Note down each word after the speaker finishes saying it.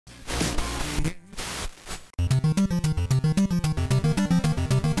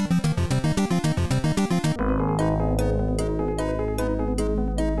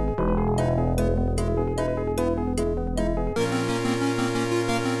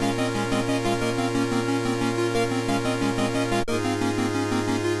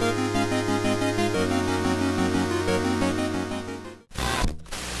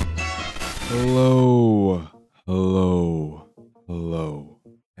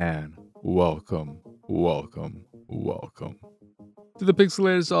and welcome to the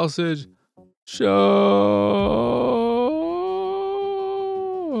Pixelated Sausage Show,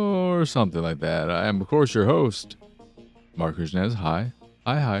 or something like that. I am, of course, your host, Mark Krishnez. Hi.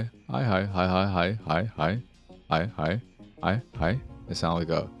 I sound like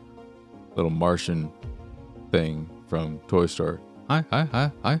a little Martian thing from Toy Story. Hi.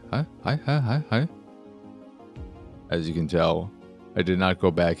 As you can tell, I did not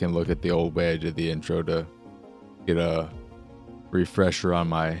go back and look at the old way I did the intro to get a refresher on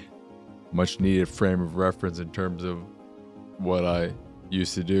my much needed frame of reference in terms of what I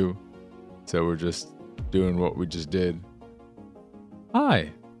used to do. So we're just doing what we just did.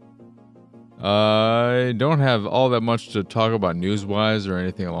 Hi. I don't have all that much to talk about news-wise or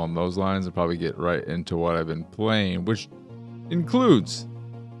anything along those lines. I'll probably get right into what I've been playing, which includes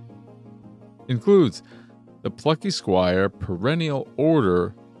the Plucky Squire, Perennial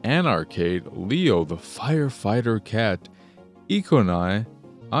Order, Anarkade, Leo, the Firefighter Cat, Ikonei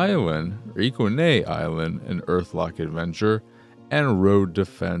Island, an Earthlock adventure, and Road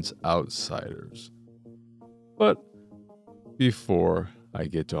Defense Outsiders. But before I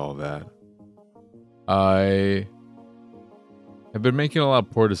get to all that, I have been making a lot of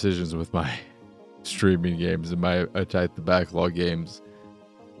poor decisions with my streaming games and my Attack the Backlog games,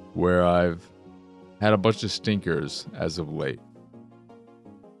 where I've had a bunch of stinkers as of late.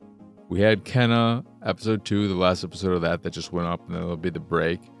 We had Kenna episode 2, the last episode of that just went up, and then there'll be the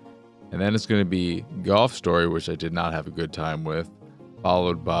break. And then it's going to be Golf Story, which I did not have a good time with,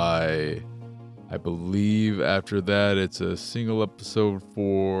 followed by, I believe after that, it's a single episode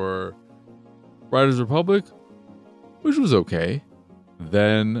for Riders Republic, which was okay.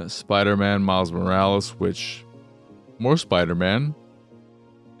 Then Spider-Man Miles Morales, which, more Spider-Man.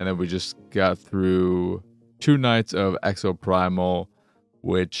 And then we just got through 2 nights of Exoprimal,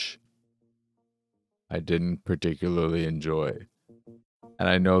 which I didn't particularly enjoy. And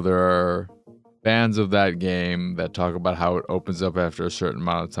I know there are fans of that game that talk about how it opens up after a certain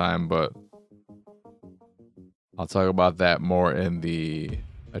amount of time, but I'll talk about that more in the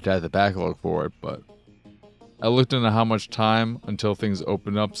Attack the Backlog for it. But I looked into how much time until things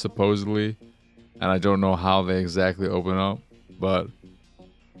open up, supposedly, and I don't know how they exactly open up, but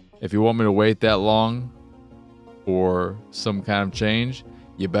if you want me to wait that long for some kind of change,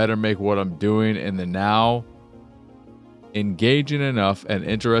 you better make what I'm doing in the now engaging enough and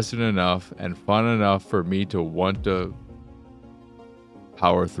interesting enough and fun enough for me to want to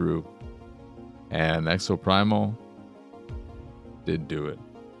power through. And Exoprimal did do it.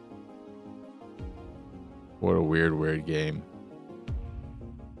 What a weird game.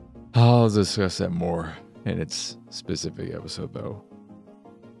 I'll discuss that more in its specific episode, though.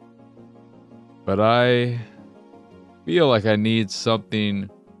 But I feel like I need something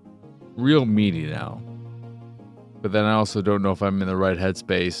real meaty now. But then I also don't know if I'm in the right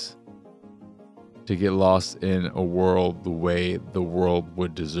headspace to get lost in a world the way the world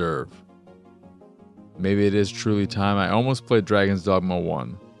would deserve. Maybe it is truly time. I almost played Dragon's Dogma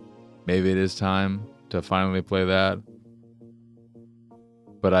 1. Maybe it is time to finally play that.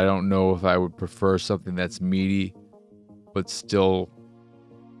 But I don't know if I would prefer something that's meaty, but still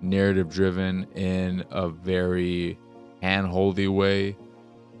narrative driven in a very handholdy way.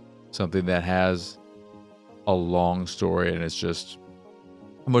 Something that has a long story and it's just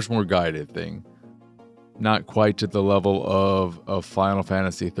a much more guided thing. Not quite to the level of Final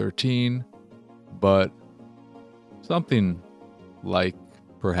Fantasy 13, but something like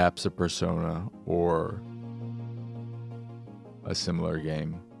perhaps a Persona or a similar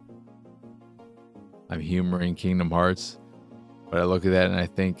game. I'm humoring Kingdom Hearts, but I look at that and I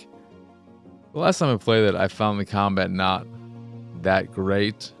think the last time I played it, I found the combat not that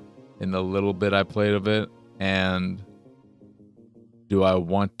great in the little bit I played of it. And do I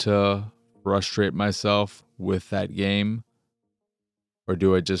want to frustrate myself with that game? Or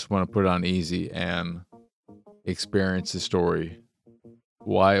do I just want to put it on easy and experience the story?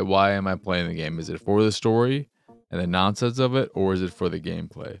 Why am I playing the game? Is it for the story and the nonsense of it, or is it for the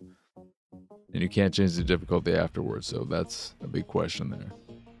gameplay? And you can't change the difficulty afterwards, so that's a big question there.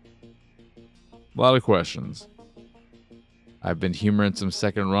 A lot of questions. I've been humoring some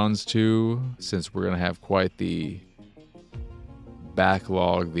second runs too, since we're going to have quite the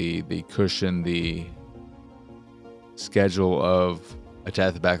backlog, the cushion, the schedule of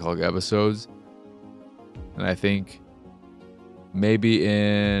Attack the Backlog episodes. And I think maybe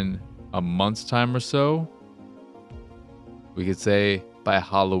in a month's time or so, we could say by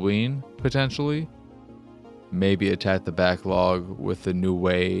Halloween, potentially, maybe Attack the Backlog with the new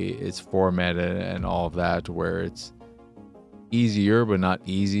way it's formatted and all of that, where it's easier but not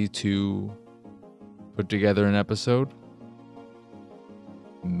easy to put together an episode.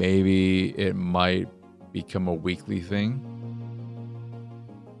 Maybe it might become a weekly thing,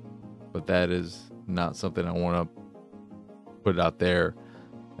 but that is not something I want to put out there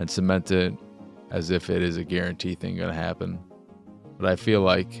and cement it as if it is a guarantee thing going to happen. But I feel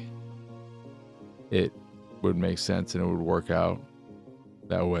like it would make sense and it would work out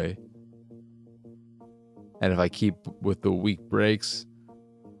that way. And if I keep with the week breaks,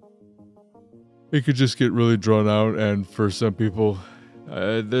 it could just get really drawn out. And for some people,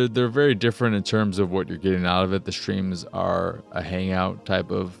 they're very different in terms of what you're getting out of it. The streams are a hangout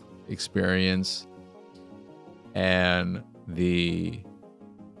type of experience, and the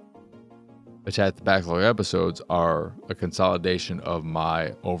Attack the Backlog episodes are a consolidation of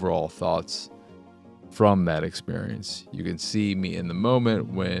my overall thoughts from that experience. You can see me in the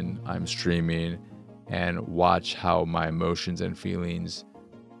moment when I'm streaming and watch how my emotions and feelings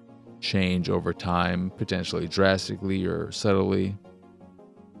change over time, potentially drastically or subtly.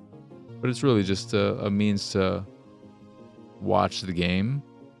 But it's really just a means to watch the game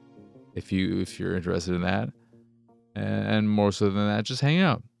if you're interested in that. And more so than that, just hang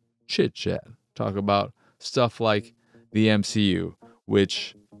out, chit chat, talk about stuff like the MCU,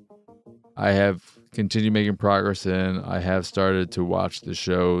 which I have continued making progress in. I have started to watch the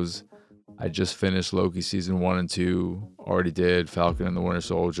shows. I just finished Loki season 1 and 2. Already did Falcon and the Winter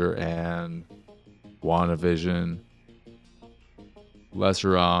Soldier and WandaVision.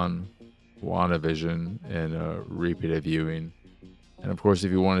 Lesser on WandaVision in a repeated viewing. And of course,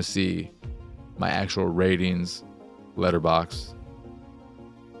 if you want to see my actual ratings,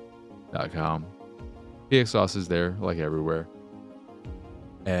 letterboxd.com. PXSauce is there, like everywhere.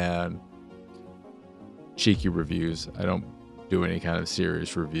 And cheeky reviews. I don't do any kind of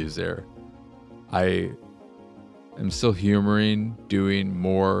serious reviews there. I am still humoring doing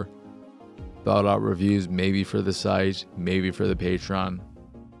more thought out reviews, maybe for the site, maybe for the Patreon,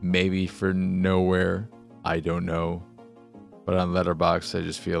 maybe for nowhere. I don't know. But on Letterboxd, I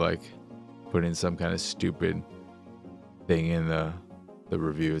just feel like putting some kind of stupid thing in the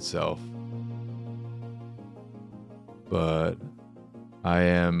review itself. But I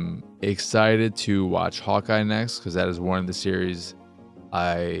am excited to watch Hawkeye next, because that is one of the series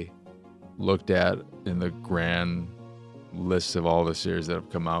I looked at in the grand list of all the series that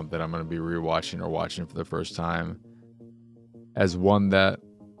have come out that I'm going to be rewatching or watching for the first time, as one that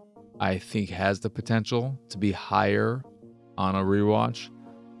I think has the potential to be higher on a rewatch.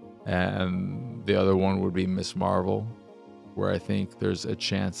 And the other one would be Miss Marvel, where I think there's a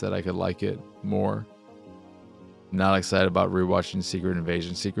chance that I could like it more. Not excited about rewatching Secret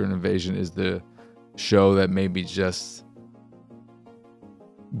Invasion. Secret Invasion is the show that made me just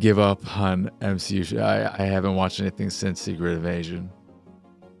give up on MCU. I haven't watched anything since Secret Invasion.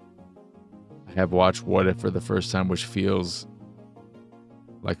 I have watched What If for the first time, which feels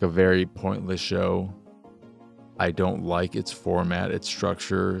like a very pointless show. I don't like its format, its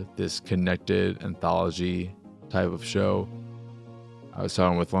structure, this connected anthology type of show. I was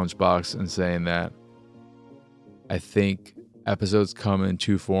talking with Lunchbox and saying that I think episodes come in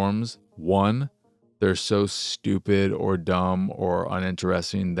two forms. One, they're so stupid or dumb or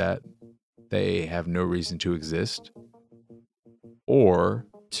uninteresting that they have no reason to exist. Or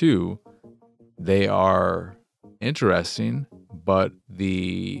two, they are interesting, but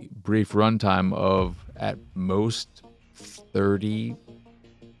the brief runtime of at most 30,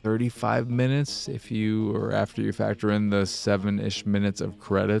 35 minutes, if you or after you factor in the 7-ish minutes of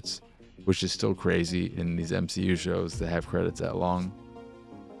credits, which is still crazy in these MCU shows that have credits that long.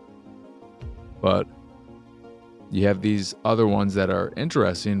 But you have these other ones that are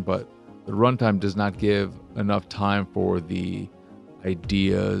interesting, but the runtime does not give enough time for the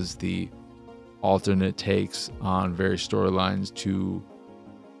ideas, the alternate takes on various storylines to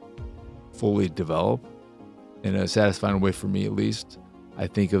fully develop in a satisfying way, for me at least. I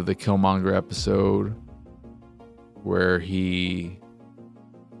think of the Killmonger episode where he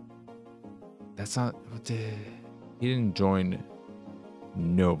didn't join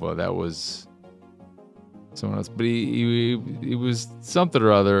Nova, that was someone else, but he was something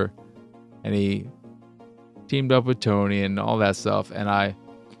or other, and he teamed up with Tony and all that stuff. And I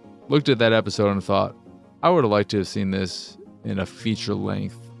looked at that episode and thought, I would have liked to have seen this in a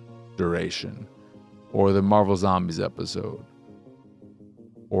feature-length duration, or the Marvel Zombies episode,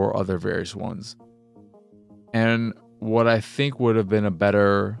 or other various ones. And what I think would have been a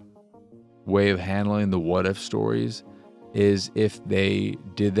better way of handling the what if stories is if they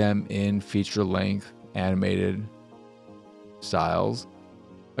did them in feature-length animated styles,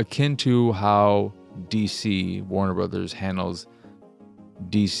 akin to how DC, Warner Brothers handles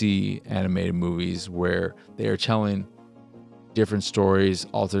DC animated movies where they are telling different stories,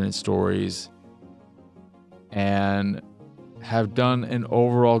 alternate stories, and have done an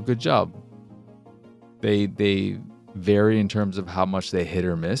overall good job. They vary in terms of how much they hit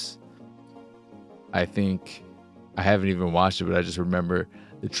or miss. I think I haven't even watched it, but I just remember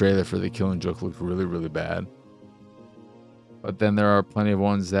the trailer for The Killing Joke looked really, really bad. But then there are plenty of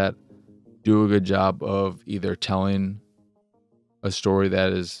ones that do a good job of either telling a story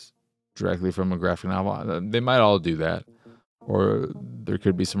that is directly from a graphic novel. They might all do that, or there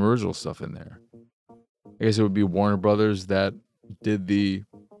could be some original stuff in there. I guess it would be Warner Brothers that did the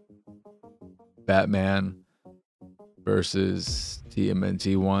Batman versus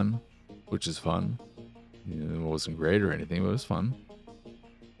TMNT one, which is fun. It wasn't great or anything, but it was fun.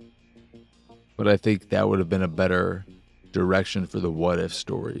 But I think that would have been a better direction for the what if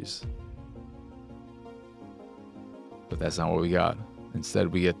stories. But that's not what we got.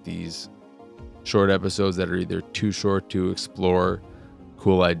 Instead, we get these short episodes that are either too short to explore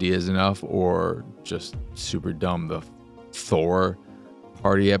cool ideas enough or just super dumb. The Thor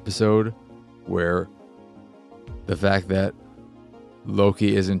party episode, where the fact that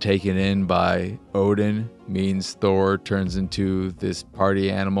Loki isn't taken in by Odin means Thor turns into this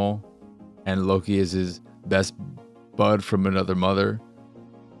party animal, and Loki is his best bud from another mother.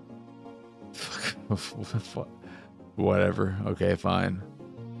 Whatever. Okay, fine.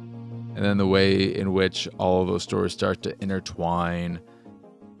 And then the way in which all of those stories start to intertwine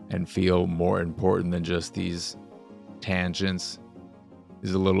and feel more important than just these tangents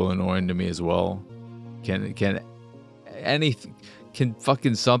is a little annoying to me as well. Can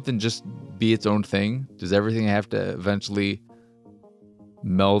fucking something just be its own thing? Does everything have to eventually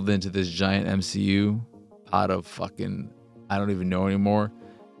meld into this giant MCU pot of fucking, I don't even know anymore?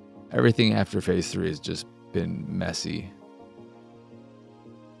 Everything after Phase 3 has just been messy.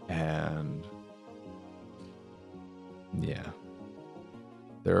 And yeah,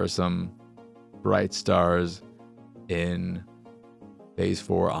 there are some bright stars in Phase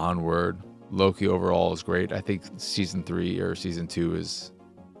 4 onward. Loki overall is great. I think Season 3 or Season 2 is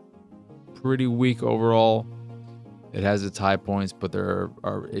pretty weak overall. It has its high points, but there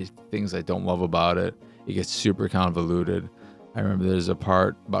are things I don't love about it. It gets super convoluted. I remember there's a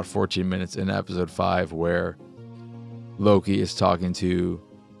part about 14 minutes in episode 5 where Loki is talking to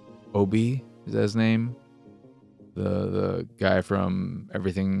Obi, is that his name? The guy from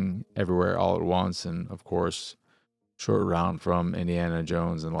Everything Everywhere All at Once, and of course Short Round from Indiana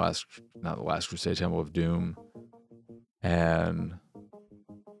Jones and not the Last Crusade, Temple of Doom, and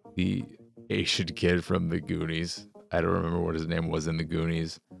the Asian kid from the Goonies. I don't remember what his name was in the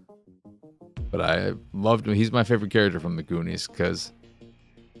Goonies, but I loved him. He's my favorite character from the Goonies because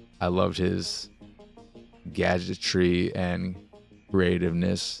I loved his gadgetry and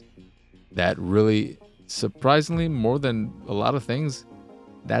creativeness that really, surprisingly, more than a lot of things,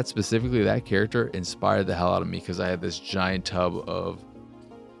 that specifically, that character inspired the hell out of me because I had this giant tub of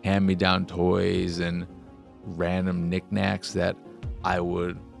hand-me-down toys and random knickknacks that I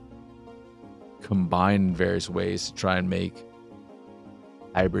would combine in various ways to try and make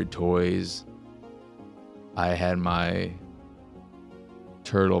hybrid toys. I had my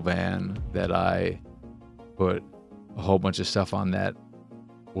turtle van that I put a whole bunch of stuff on that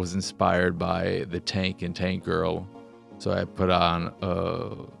was inspired by the Tank and Tank Girl. So I put on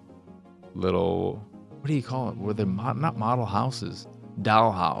a little, what do you call it? Were they not model houses?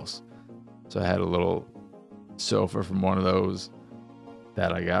 Doll house. So I had a little sofa from one of those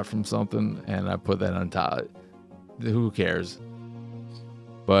that I got from something, and I put that on top. Who cares?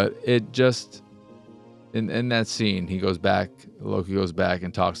 But it just, in that scene, Loki goes back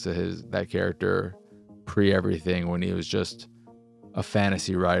and talks to that character pre-everything when he was just a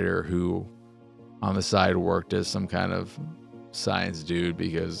fantasy writer who on the side worked as some kind of science dude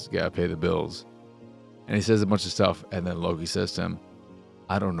because you gotta pay the bills. And he says a bunch of stuff, and then Loki says to him,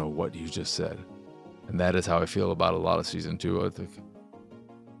 I don't know what you just said. And that is how I feel about a lot of Season 2. I think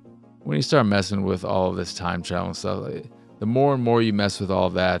when you start messing with all of this time travel and stuff, the more and more you mess with all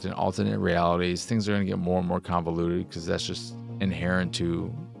of that and alternate realities, things are going to get more and more convoluted because that's just inherent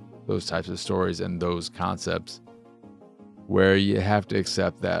to those types of stories and those concepts, where you have to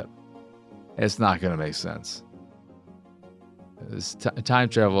accept that it's not going to make sense. Time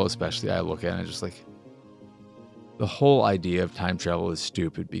travel especially, I look at it and just like, the whole idea of time travel is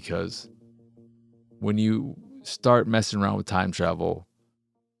stupid because when you start messing around with time travel,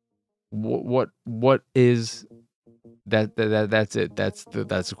 what is that? That's it. That's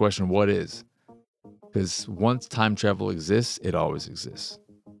the question. What is? Because once time travel exists, it always exists.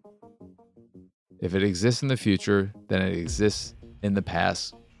 If it exists in the future, then it exists in the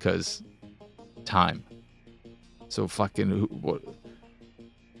past because time. So fucking what?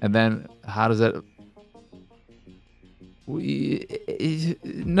 And then how does that?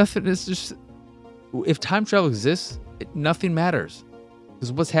 Nothing. It's just if time travel exists, nothing matters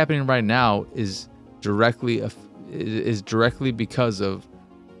because what's happening right now is directly because of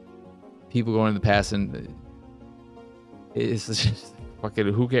people going in the past, and it's just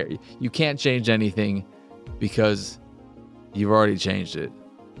fucking who cares? You can't change anything because you've already changed it,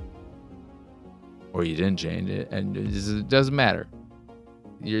 or you didn't change it, and it doesn't matter.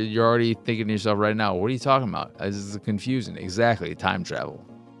 You're already thinking to yourself right now, what are you talking about? This is confusing. Exactly, time travel.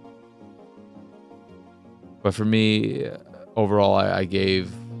 But for me, overall, I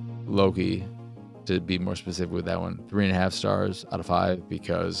gave Loki, to be more specific with that one, 3.5 stars out of 5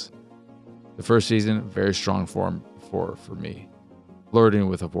 because the first season, very strong form for me, flirting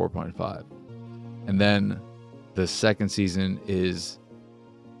with a 4.5. And then the second season is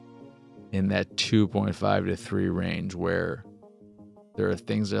in that 2.5 to 3 range where there are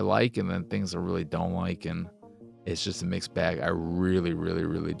things I like and then things I really don't like, and it's just a mixed bag. I really, really,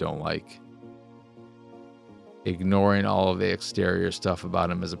 really don't like. Ignoring all of the exterior stuff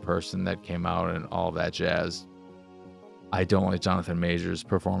about him as a person that came out and all of that jazz. I don't like Jonathan Majors'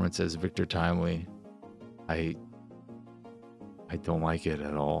 performance as Victor Timely. I don't like it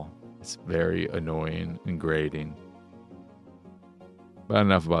at all. It's very annoying and grating. But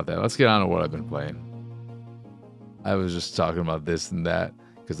enough about that. Let's get on to what I've been playing. I was just talking about this and that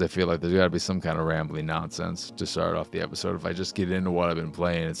because I feel like there's got to be some kind of rambling nonsense to start off the episode. If I just get into what I've been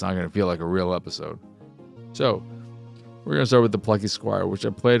playing, it's not going to feel like a real episode. So, we're going to start with the Plucky Squire, which I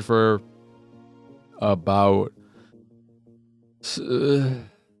played for about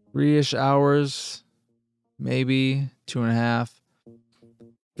 3-ish hours, maybe 2.5.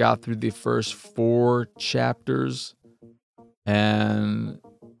 Got through the first 4 chapters, and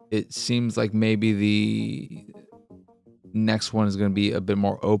it seems like maybe the next one is going to be a bit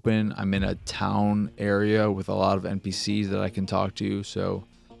more open. I'm in a town area with a lot of NPCs that I can talk to, so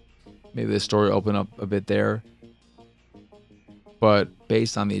maybe the story will open up a bit there. But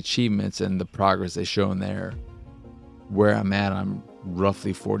based on the achievements and the progress they show in there, where I'm at, I'm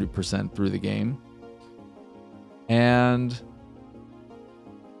roughly 40% through the game. And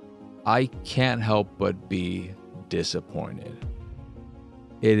I can't help but be disappointed.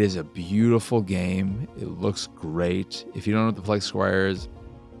 It is a beautiful game. It looks great. If you don't know what the Plucky Squire is,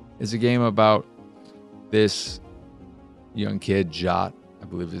 it's a game about this young kid, Jot, I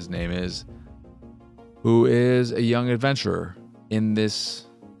believe his name is, who is a young adventurer in this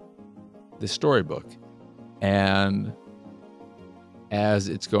storybook. And as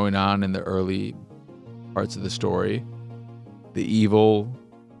it's going on in the early parts of the story, the evil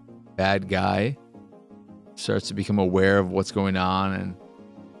bad guy starts to become aware of what's going on and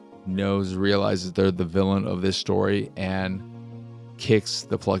realizes they're the villain of this story and kicks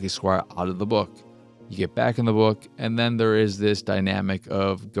the Plucky Squire out of the book. You get back in the book, and then there is this dynamic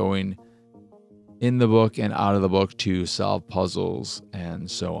of going in the book and out of the book to solve puzzles and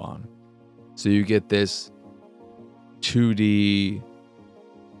so on. So you get this 2D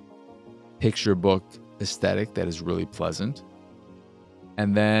picture book aesthetic that is really pleasant.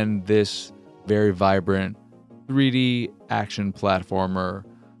 And then this very vibrant 3D action platformer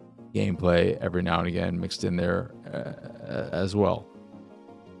gameplay every now and again mixed in there as well.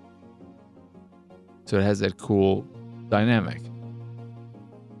 So it has that cool dynamic.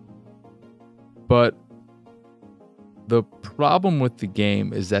 But the problem with the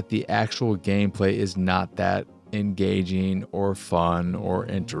game is that the actual gameplay is not that engaging or fun or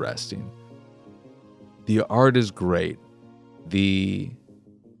interesting. The art is great. The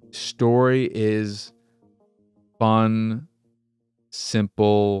story is fun,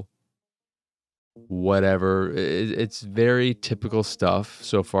 simple, whatever. It's very typical stuff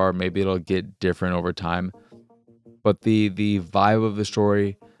so far. Maybe it'll get different over time. But the vibe of the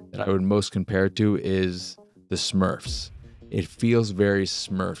story that I would most compare it to is the Smurfs. It feels very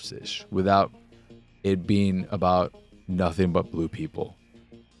Smurfs-ish without it being about nothing but blue people.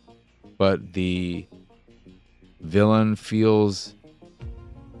 But the villain feels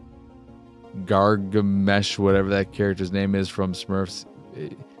Gargamesh, whatever that character's name is from Smurfs.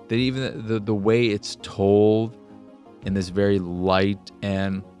 That even the way it's told in this very light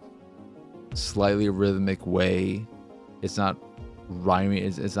and slightly rhythmic way, it's not rhyming.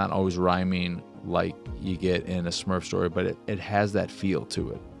 It's not always rhyming like you get in a Smurf story, but it has that feel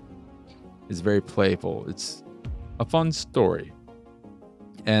to it. It's very playful. It's a fun story.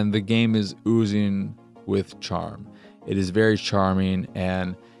 And the game is oozing with charm. It is very charming,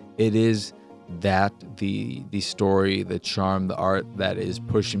 and it is that, the story, the charm, the art that is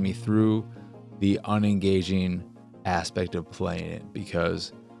pushing me through the unengaging aspect of playing it.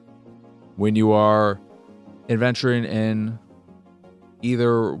 Because when you are adventuring in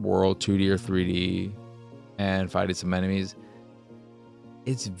either world, 2D or 3D, and fighting some enemies,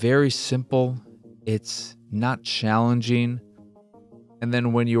 it's very simple. It's not challenging. And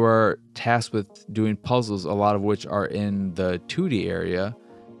then when you are tasked with doing puzzles, a lot of which are in the 2D area,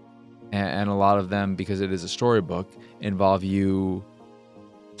 and a lot of them, because it is a storybook, involve you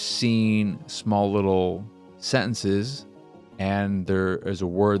seeing small little sentences, and there is a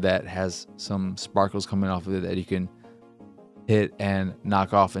word that has some sparkles coming off of it that you can hit and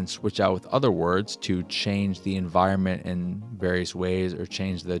knock off and switch out with other words to change the environment in various ways, or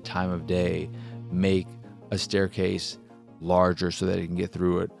change the time of day, make a staircase larger so that you can get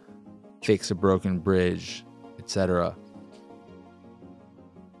through it, fix a broken bridge, etc.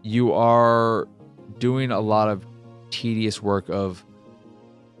 You are doing a lot of tedious work of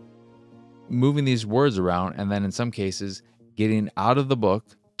moving these words around, and then in some cases getting out of the book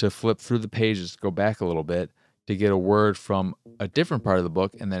to flip through the pages, go back a little bit to get a word from a different part of the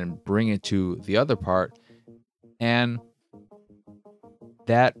book and then bring it to the other part. And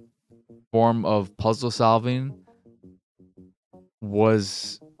that form of puzzle solving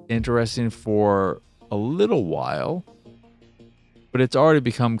was interesting for a little while, but it's already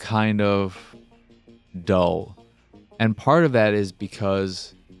become kind of dull. And part of that is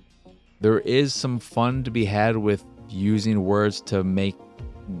because there is some fun to be had with using words to make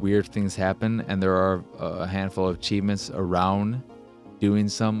weird things happen, and there are a handful of achievements around doing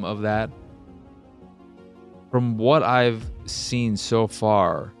some of that. From what I've seen so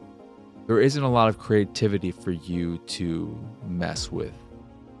far, there isn't a lot of creativity for you to mess with.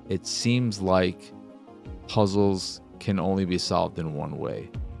 It seems like puzzles can only be solved in one way.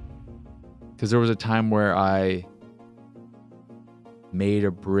 Because there was a time where I made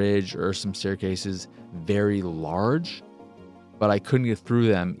a bridge or some staircases very large, but I couldn't get through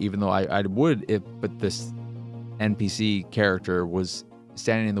them, even though I would if, but this NPC character was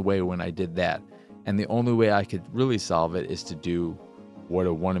standing in the way when I did that. And the only way I could really solve it is to do what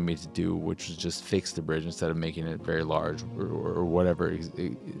it wanted me to do, which was just fix the bridge instead of making it very large, or whatever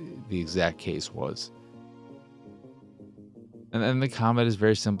the exact case was. And then the combat is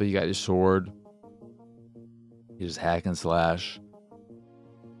very simple. You got your sword, you just hack and slash,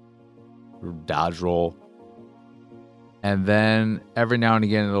 dodge roll, and then every now and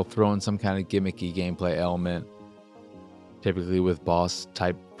again it'll throw in some kind of gimmicky gameplay element, typically with boss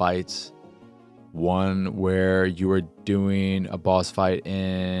type fights. One where you were doing a boss fight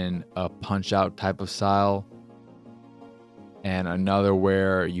in a punch out type of style, and another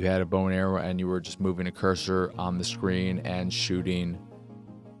where you had a bow and arrow and you were just moving a cursor on the screen and shooting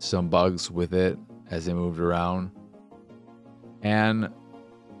some bugs with it as they moved around. And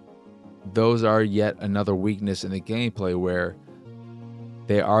those are yet another weakness in the gameplay, where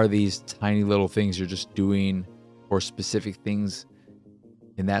they are these tiny little things you're just doing for specific things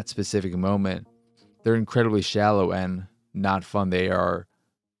in that specific moment. They're incredibly shallow and not fun. They are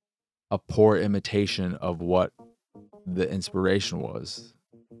a poor imitation of what the inspiration was.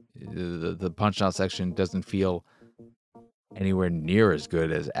 The punch out section doesn't feel anywhere near as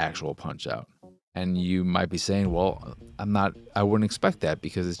good as actual punch out. And you might be saying, well, I wouldn't expect that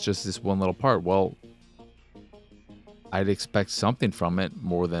because it's just this one little part. Well, I'd expect something from it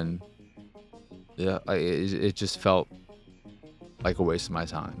more than, it just felt like a waste of my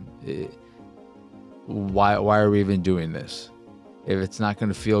time. Why are we even doing this? If it's not going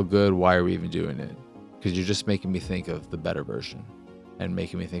to feel good, why are we even doing it? Because you're just making me think of the better version and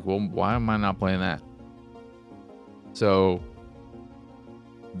making me think, well, why am I not playing that? So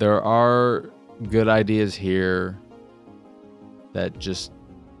there are good ideas here that just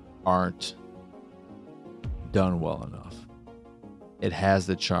aren't done well enough. It has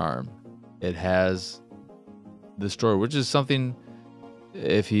the charm. It has the story, which is something,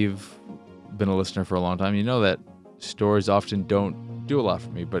 if you've been a listener for a long time, you know that stories often don't do a lot for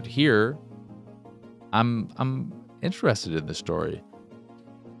me. But here, I'm interested in the story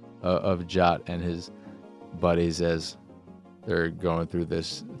of Jot and his buddies as they're going through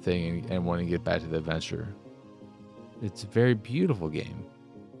this thing and wanting to get back to the adventure. It's a very beautiful game,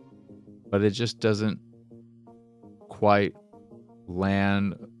 but it just doesn't quite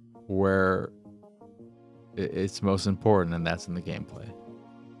land where it's most important, and that's in the gameplay.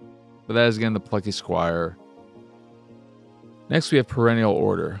 But that is, again, the Plucky Squire. Next, we have Perennial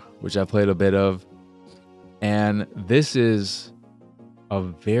Order, which I played a bit of. And this is a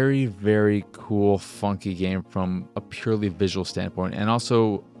very, very cool, funky game from a purely visual standpoint, and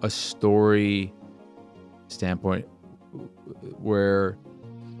also a story standpoint where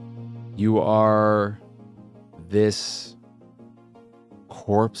you are this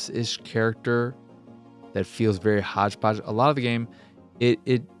corpse-ish character that feels very hodgepodge. A lot of the game,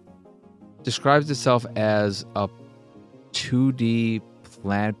 it describes itself as a 2D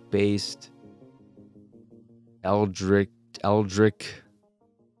plant-based eldritch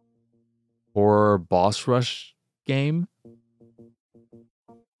horror boss rush game.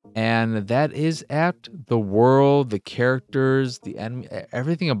 And that is apt. The world, the characters, the enemy,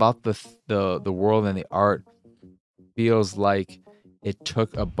 everything about the world and the art feels like it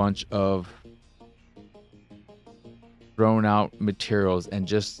took a bunch of thrown out materials and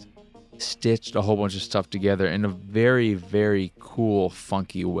just stitched a whole bunch of stuff together in a very, very cool,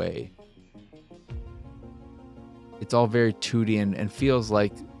 funky way. It's all very 2D and feels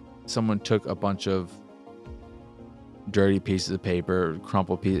like someone took a bunch of dirty pieces of paper,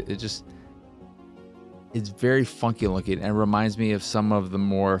 crumpled pieces. It's very funky looking and reminds me of some of the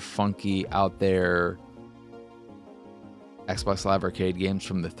more funky out there Xbox Live Arcade games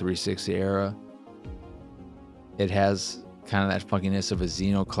from the 360 era. It has kind of that funkiness of a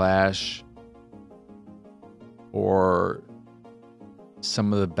Xenoclash or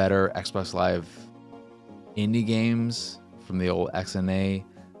some of the better Xbox Live indie games from the old Ikonei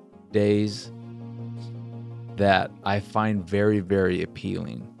days that I find very, very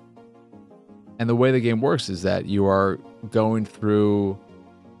appealing. And the way the game works is that you are going through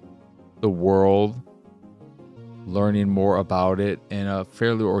the world, learning more about it in a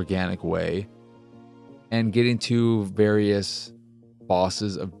fairly organic way, and getting to various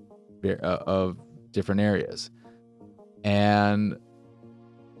bosses of different areas. And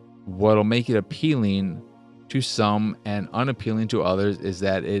what'll make it appealing to some and unappealing to others is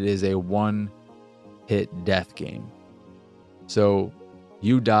that it is a one-hit death game. So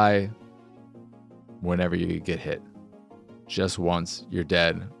you die whenever you get hit. Just once, you're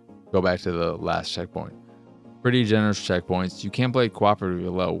dead. Go back to the last checkpoint. Pretty generous checkpoints. You can play cooperatively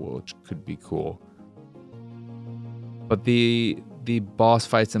low, which could be cool. But the boss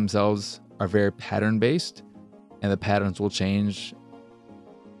fights themselves are very pattern-based, and the patterns will change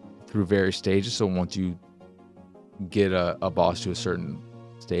through various stages. So once you get a boss to a certain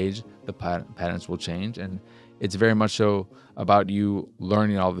stage, the patterns will change, and it's very much so about you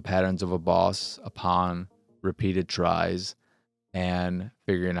learning all the patterns of a boss upon repeated tries and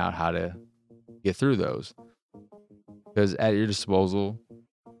figuring out how to get through those. Because at your disposal,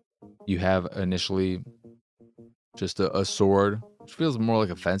 you have initially just a sword, which feels more like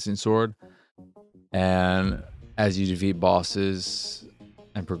a fencing sword. And as you defeat bosses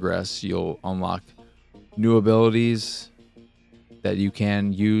and progress, you'll unlock new abilities that you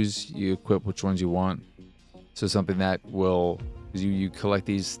can use. You equip which ones you want. So something that will, you collect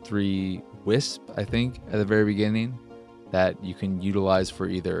these 3 wisps, I think, at the very beginning, that you can utilize for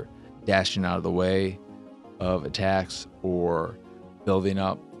either dashing out of the way of attacks or building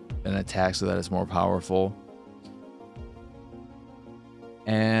up an attack so that it's more powerful.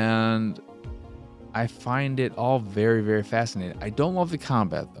 And I find it all very, very fascinating. I don't love the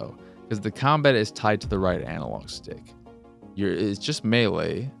combat though, because the combat is tied to the right analog stick. It's just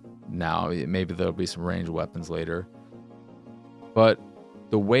melee now. Maybe there'll be some ranged weapons later. But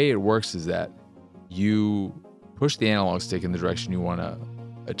the way it works is that you push the analog stick in the direction you want to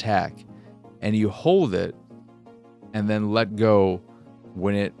attack, and you hold it and then let go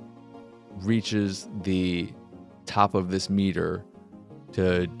when it reaches the top of this meter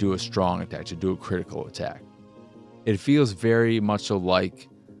to do a strong attack, to do a critical attack. It feels very much so like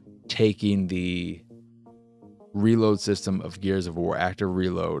taking the reload system of Gears of War, active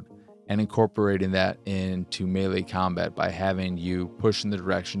reload, and incorporating that into melee combat by having you push in the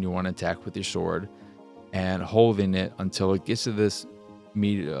direction you want to attack with your sword and holding it until it gets to this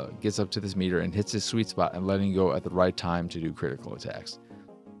meter, gets up to this meter and hits this sweet spot, and letting go at the right time to do critical attacks.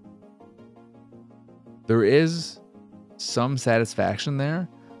 There is some satisfaction there,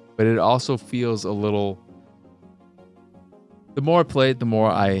 but it also feels a little, the more I play it, the more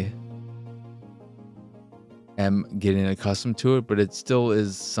I am getting accustomed to it, but it still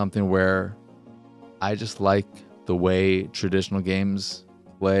is something where I just like the way traditional games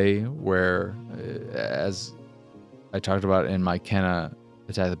play, where, as I talked about in my Kenna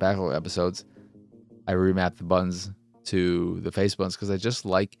Attack the Backlog episodes, I remap the buttons to the face buttons because I just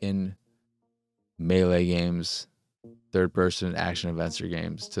like in melee games, third-person action adventure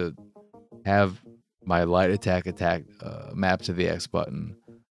games, to have my light attack map to the X button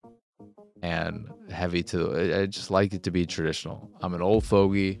and heavy to, I just like it to be traditional. I'm an old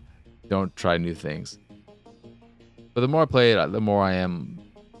fogey, don't try new things. But the more I play it, the more I am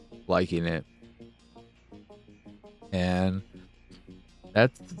liking it. And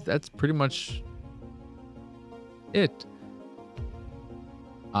that's pretty much it.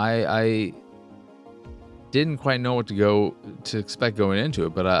 I didn't quite know what to expect going into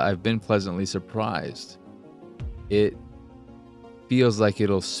it, but I've been pleasantly surprised. It feels like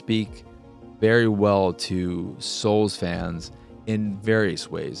it'll speak very well to Souls fans in various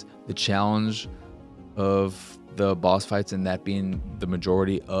ways. The challenge of the boss fights and that being the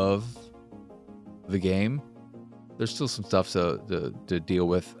majority of the game. There's still some stuff to deal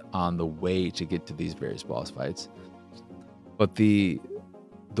with on the way to get to these various boss fights. But the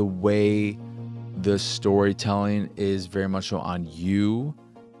way the storytelling is very much so on you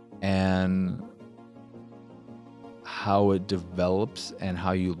and how it develops and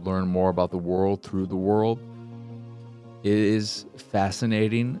how you learn more about the world through the world. It is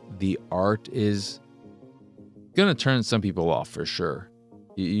fascinating. The art is gonna turn some people off for sure.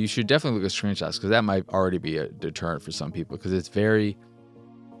 You should definitely look at screenshots because that might already be a deterrent for some people because it's very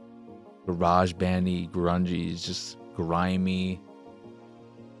garage bandy, grungy, it's just grimy,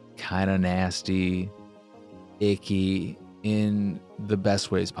 kind of nasty, icky in the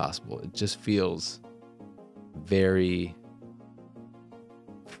best ways possible. It just feels very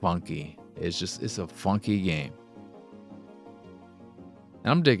funky. It's a funky game.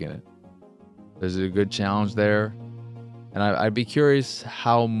 And I'm digging it. There's a good challenge there. And I'd be curious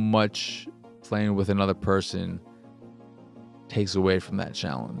how much playing with another person takes away from that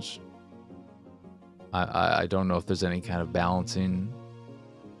challenge. I don't know if there's any kind of balancing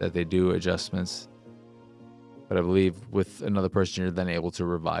that they do, adjustments. But I believe with another person, you're then able to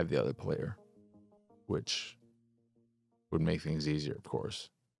revive the other player, which would make things easier, of course,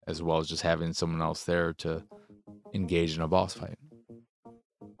 as well as just having someone else there to engage in a boss fight.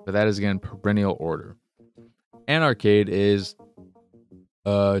 But that is, again, Perennial Order. Anarkade is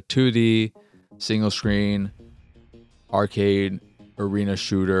a 2D single screen arcade arena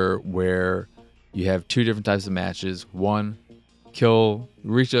shooter where you have two different types of matches. One,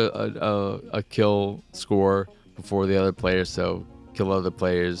 reach a kill score before the other players, so kill other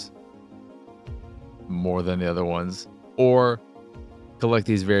players more than the other ones, or collect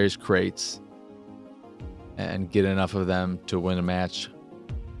these various crates and get enough of them to win a match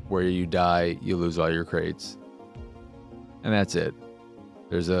where you die, you lose all your crates. And that's it.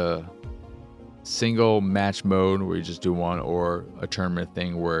 There's a single match mode where you just do one, or a tournament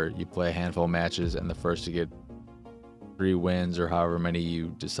thing where you play a handful of matches and the first to get 3 wins or however many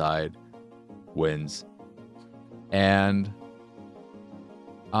you decide wins. And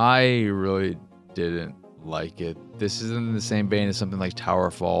I really didn't like it. This isn't in the same vein as something like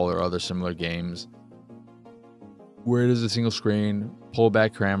Towerfall or other similar games where it is a single screen, pull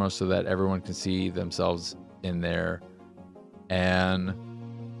back camera so that everyone can see themselves in there. And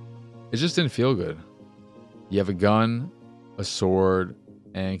it just didn't feel good. You have a gun, a sword,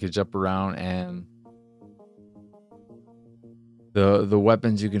 and you can jump around, and the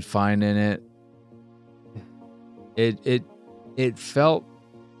weapons you can find in it felt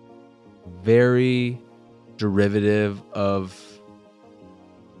very derivative of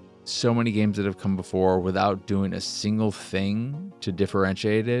so many games that have come before without doing a single thing to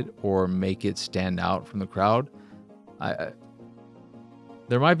differentiate it or make it stand out from the crowd.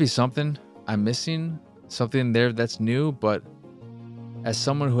 There might be something I'm missing, something there that's new, but as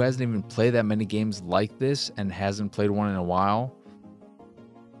someone who hasn't even played that many games like this and hasn't played one in a while,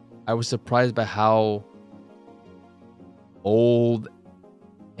 I was surprised by how old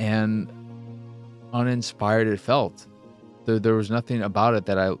and uninspired it felt. There was nothing about it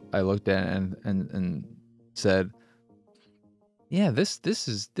that I looked at and said, yeah, this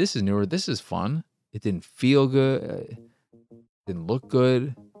is newer, this is fun. It didn't feel good. Didn't look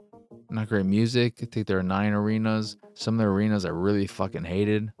good. Not great music. I think there are 9 arenas. Some of the arenas I really fucking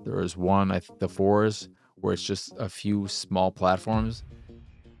hated. There was one, the forest, where it's just a few small platforms.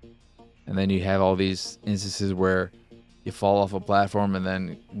 And then you have all these instances where you fall off a platform, and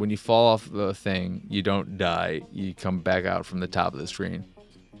then when you fall off the thing, you don't die. You come back out from the top of the screen.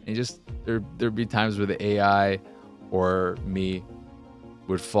 And there'd be times where the AI or me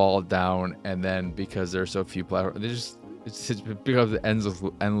would fall down, and then because there are so few platforms, it becomes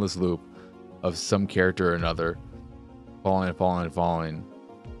an endless loop of some character or another falling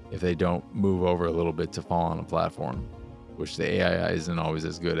if they don't move over a little bit to fall on a platform, which the AI isn't always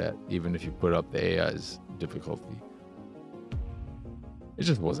as good at, even if you put up the AI's difficulty. It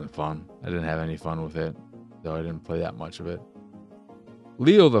just wasn't fun. I didn't have any fun with it, so I didn't play that much of it.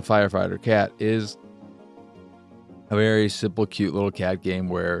 Leo the Firefighter Cat is a very simple, cute little cat game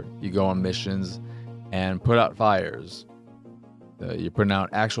where you go on missions and put out fires. You're putting out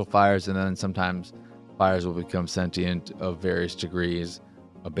actual fires, and then sometimes fires will become sentient of various degrees,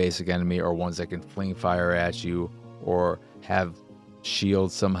 a basic enemy or ones that can fling fire at you or have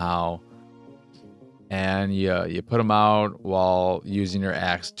shields somehow. And you put them out while using your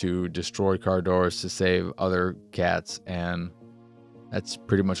axe to destroy car doors to save other cats, and that's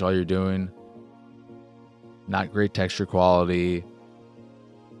pretty much all you're doing. Not great texture quality.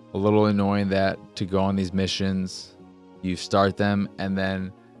 A little annoying that to go on these missions, you start them and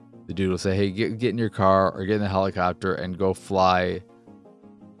then the dude will say, hey, get in your car or get in the helicopter and go fly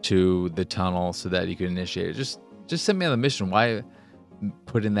to the tunnel so that you can initiate it. Just send me on the mission. Why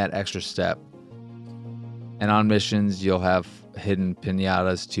put in that extra step? And on missions, you'll have hidden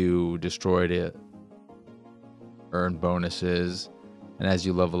pinatas to destroy to earn bonuses. And as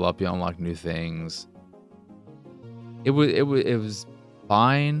you level up, you unlock new things. It was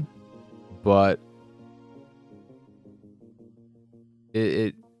fine, but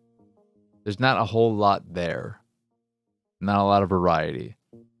there's not a whole lot there. Not a lot of variety.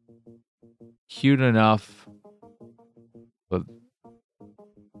 Cute enough, but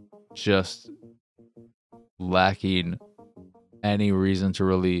just lacking any reason to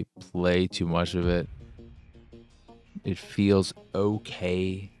really play too much of it. It feels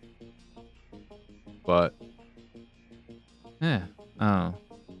okay, but I don't know.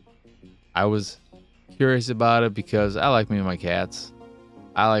 I was curious about it because I like me and my cats.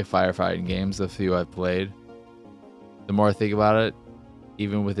 I like firefighting games, the few I've played. The more I think about it,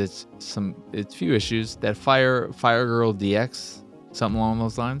 even with its few issues, that Fire Girl DX, something along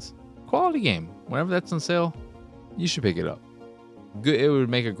those lines, quality game. Whenever that's on sale, you should pick it up. Good, it would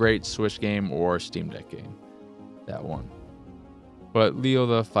make a great Switch game or Steam Deck game. That one. But Leo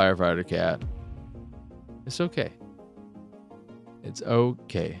the Firefighter Cat, it's okay. It's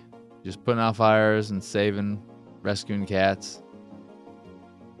okay. Just putting out fires and saving, rescuing cats.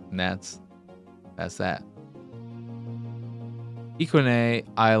 And that's that. Ikonei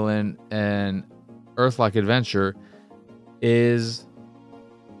Island and Earthlock Adventure is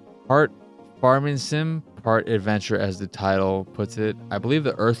part farming sim, part adventure, as the title puts it. I believe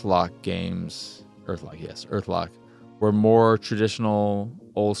the Earthlock games, Earthlock, were more traditional,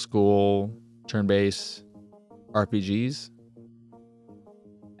 old school, turn-based RPGs.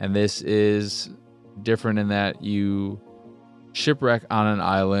 And this is different in that you shipwreck on an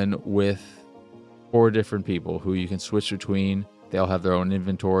island with 4 different people who you can switch between. They all have their own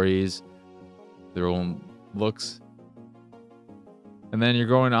inventories, their own looks. And then you're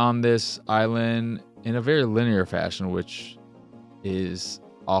going on this island in a very linear fashion, which is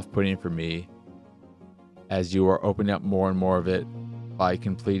off-putting for me, as you are opening up more and more of it by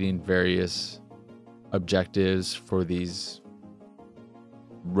completing various objectives for these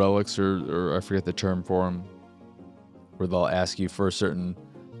relics, or I forget the term for them, where they'll ask you for certain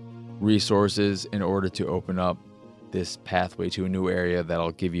resources in order to open up this pathway to a new area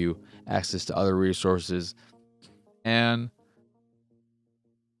that'll give you access to other resources. And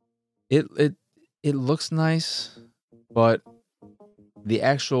it looks nice, but the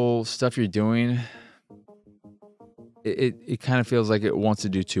actual stuff you're doing, it kind of feels like it wants to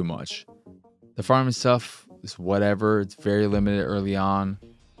do too much. The farming stuff is whatever. It's very limited early on.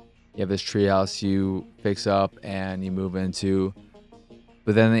 You have this treehouse you fix up and you move into,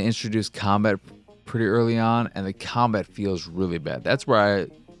 but then they introduce combat pretty early on, and the combat feels really bad. That's where I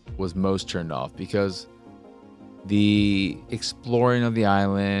was most turned off, because the exploring of the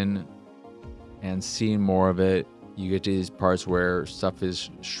island and seeing more of it, you get to these parts where stuff is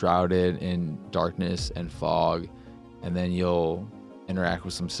shrouded in darkness and fog, and then you'll interact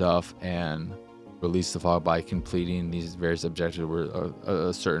with some stuff and release the fog by completing these various objectives where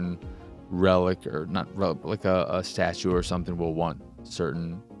a certain relic, or not relic, like a statue or something, will want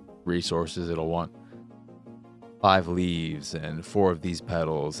certain resources. It'll want 5 leaves and 4 of these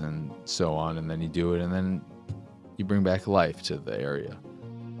petals and so on, and then you do it, and then you bring back life to the area.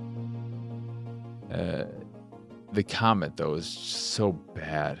 The combat, though, is just so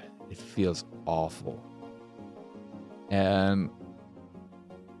bad. It feels awful. And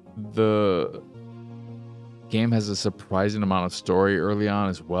the game has a surprising amount of story early on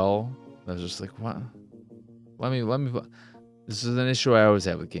as well. I was just like, what? Let me. This is an issue I always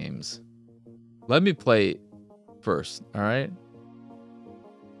have with games. Let me play first, all right?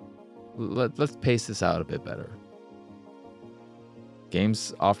 Let's pace this out a bit better.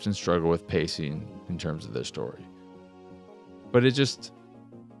 Games often struggle with pacing in terms of their story. But it just,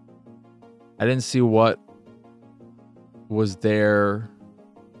 I didn't see what was there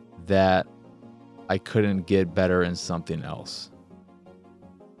that I couldn't get better in something else.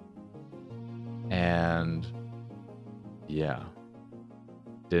 And yeah,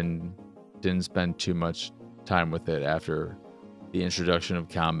 didn't spend too much time with it after the introduction of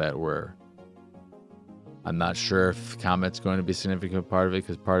combat, where I'm not sure if combat's going to be a significant part of it,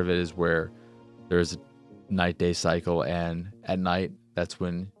 because part of it is where there's a night-day cycle, and at night that's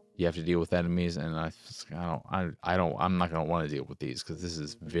when you have to deal with enemies, and I'm not gonna want to deal with these because this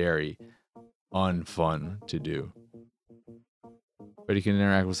is very unfun to do. But you can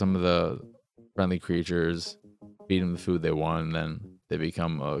interact with some of the friendly creatures, feed them the food they want, and then they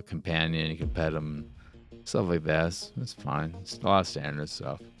become a companion. You can pet them, stuff like that. It's fine. It's a lot of standard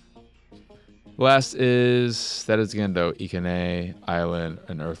stuff. Last is again though Ikonei, Island,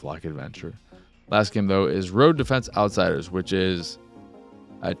 and Earthlock Adventure. Last game though is Road Defense Outsiders, which is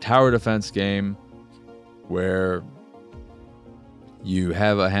a tower defense game where you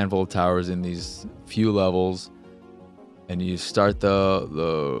have a handful of towers in these few levels, and you start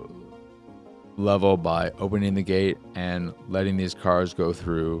the level by opening the gate and letting these cars go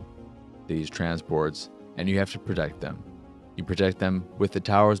through these transports, and you have to protect them. You protect them with the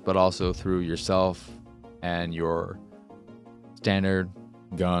towers, but also through yourself and your standard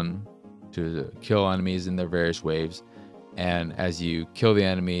gun to kill enemies in their various waves. And as you kill the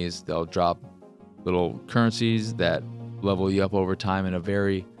enemies, they'll drop little currencies that level you up over time in a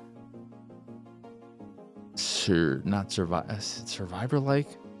very survivor-like.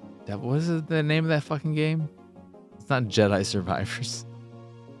 What is the name of that fucking game? It's not Jedi Survivors.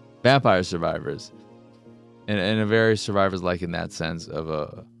 Vampire Survivors. In a very Survivors-like in that sense of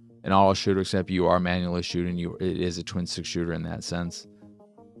an all shooter, except you are manually shooting. It is a twin stick shooter in that sense,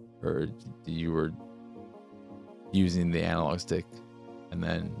 or you were using the analog stick and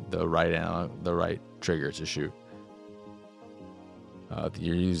then the right trigger to shoot.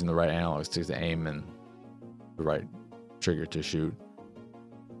 You're using the right analog stick to aim and the right trigger to shoot.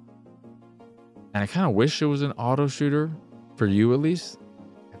 And I kind of wish it was an auto shooter for you, at least.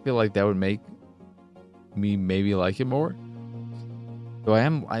 I feel like that would make me maybe like it more. So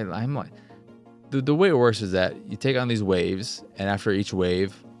I'm like, the way it works is that you take on these waves, and after each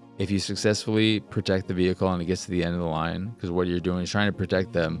wave, if you successfully protect the vehicle and it gets to the end of the line, because what you're doing is trying to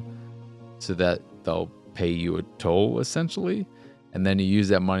protect them so that they'll pay you a toll essentially, and then you use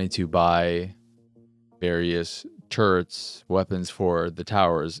that money to buy various turrets, weapons for the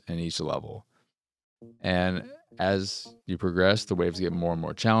towers in each level. And as you progress, the waves get more and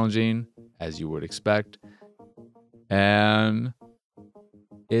more challenging, as you would expect. And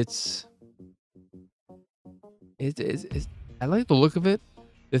it's I like the look of it.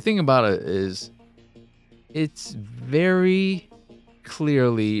 The thing about it is it's very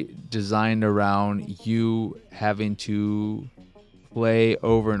clearly designed around you having to play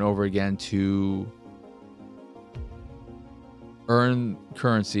over and over again to earn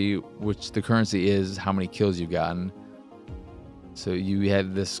currency, which the currency is how many kills you've gotten. So you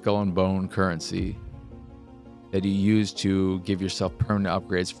have this skull and bone currency that you use to give yourself permanent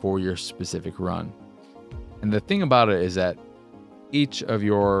upgrades for your specific run. And the thing about it is that each of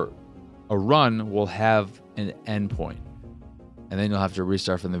a run will have an end point, and then you'll have to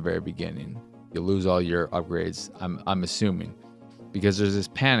restart from the very beginning. You'll lose all your upgrades, I'm assuming, because there's this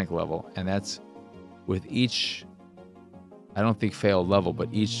panic level, and that's with each, I don't think failed level, but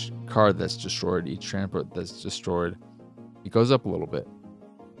each card that's destroyed, each transport that's destroyed, it goes up a little bit.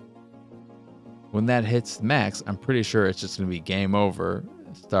 When that hits max, I'm pretty sure it's just going to be game over,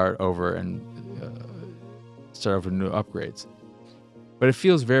 start over new upgrades. But it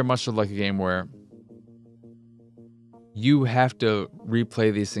feels very much like a game where you have to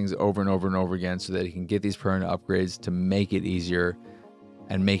replay these things over and over and over again so that you can get these permanent upgrades to make it easier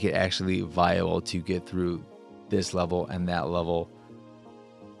and make it actually viable to get through this level and that level.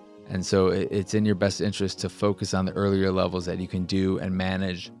 And so it's in your best interest to focus on the earlier levels that you can do and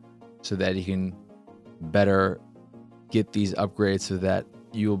manage so that you can better get these upgrades so that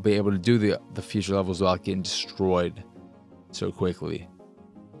you'll be able to do the future levels without getting destroyed so quickly.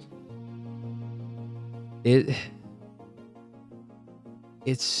 It's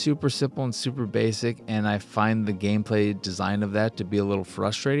super simple and super basic, and I find the gameplay design of that to be a little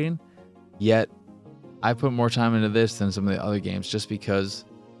frustrating. Yet I put more time into this than some of the other games just because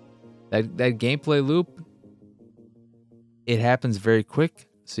that gameplay loop, it happens very quick.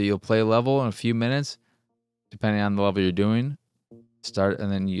 So you'll play a level in a few minutes, depending on the level you're doing. Start,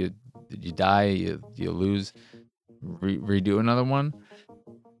 and then you die, you lose, redo another one.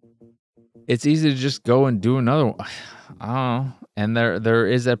 It's easy to just go and do another one. I don't know. And there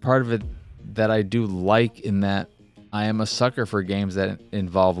is that part of it that I do like, in that I am a sucker for games that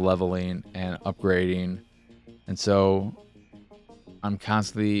involve leveling and upgrading. And so I'm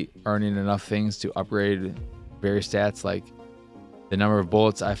constantly earning enough things to upgrade various stats. Like the number of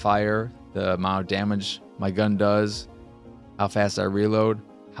bullets I fire, the amount of damage my gun does, how fast I reload,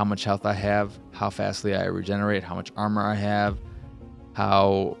 how much health I have, how fastly I regenerate, how much armor I have,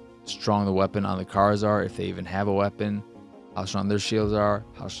 how strong the weapon on the cars are, if they even have a weapon, how strong their shields are,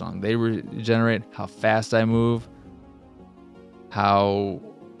 how strong they regenerate, how fast I move, how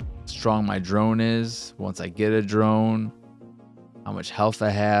strong my drone is once I get a drone, how much health I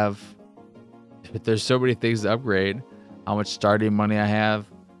have. But there's so many things to upgrade. How much starting money I have,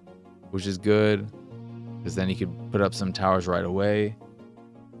 which is good, because then you could put up some towers right away.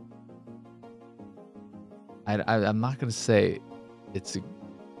 I'm not going to say it's a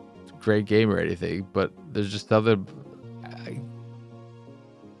great game or anything, but there's just other...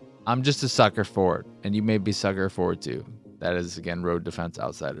 I'm just a sucker for it, and you may be a sucker for it too. That is, again, Road Defense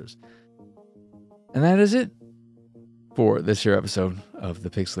Outsiders. And that is it for this here episode of the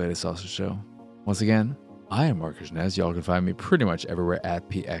Pixelated Sausage Show. Once again, I am Marcus Nez. Y'all can find me pretty much everywhere at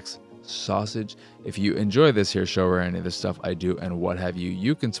PX Sausage. If you enjoy this here show or any of the stuff I do and what have you,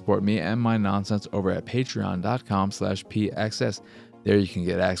 you can support me and my nonsense over at patreon.com/PXS. There you can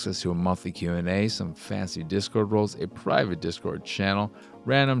get access to a monthly Q&A, some fancy Discord roles, a private Discord channel,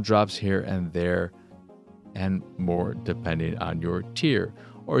 random drops here and there, and more depending on your tier.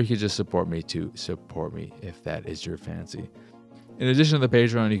 Or you can just support me to support me if that is your fancy. In addition to the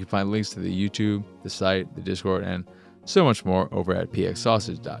Patreon, you can find links to the YouTube, the site, the Discord, and so much more over at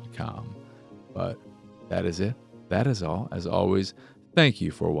pxsausage.com. But that is it. That is all. As always, thank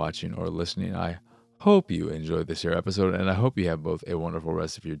you for watching or listening. I hope you enjoyed this here episode, and I hope you have both a wonderful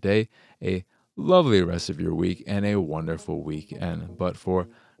rest of your day, a lovely rest of your week, and a wonderful weekend. But for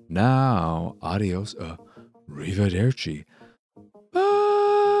now, adios, arrivederci. Bye.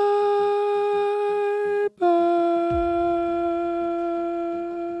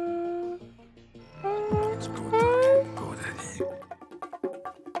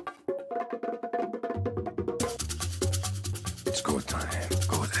 It's go time.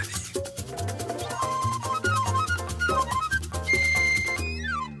 Go